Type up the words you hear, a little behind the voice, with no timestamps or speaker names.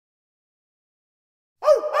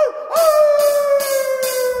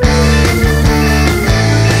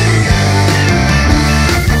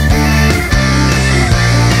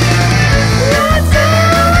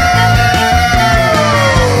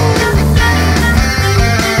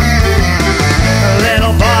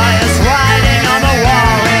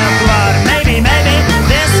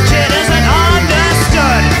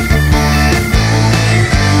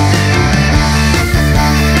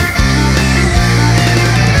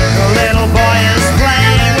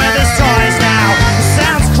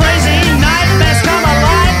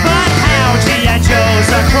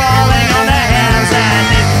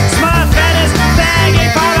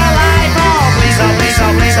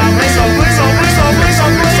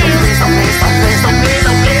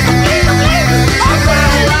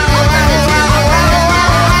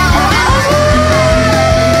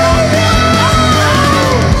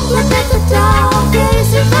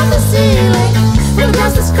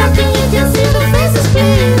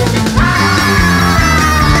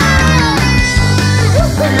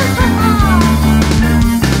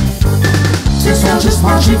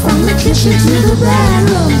from the kitchen to the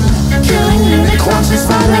bedroom, killing the corpses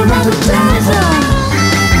by the rhododendron.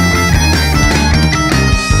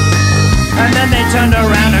 And then they turned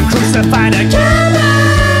around and crucified a killer.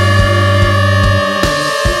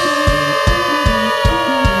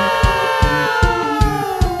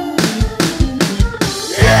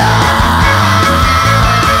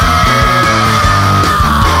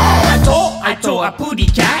 I tore a pooty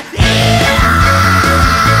cat.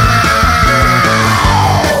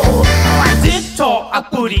 I did tore a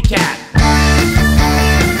pooty cat.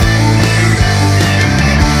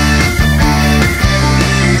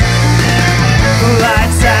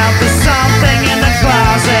 Lights out, there's something in the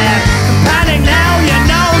closet. Panic now, you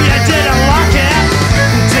know you didn't lock it.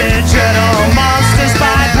 Digital monsters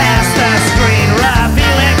bypass the screen,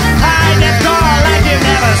 revealing high def core like you've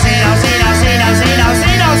never seen.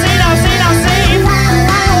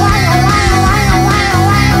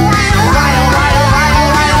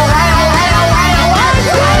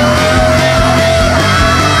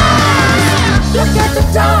 Look at the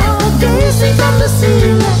dog gazing from the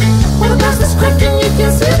ceiling. When the glass is cracking, you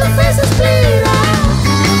can see the faces bleeding.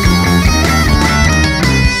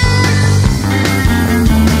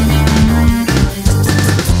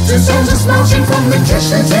 Two soldiers marching from the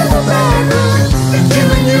kitchen to the bedroom,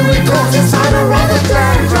 killing you with corpses inside a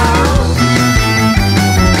rhododendron.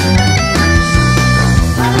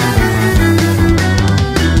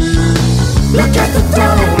 Look at the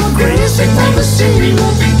dog gazing from the ceiling.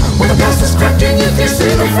 When the glass is cracking, you can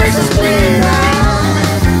see the faces bleeding.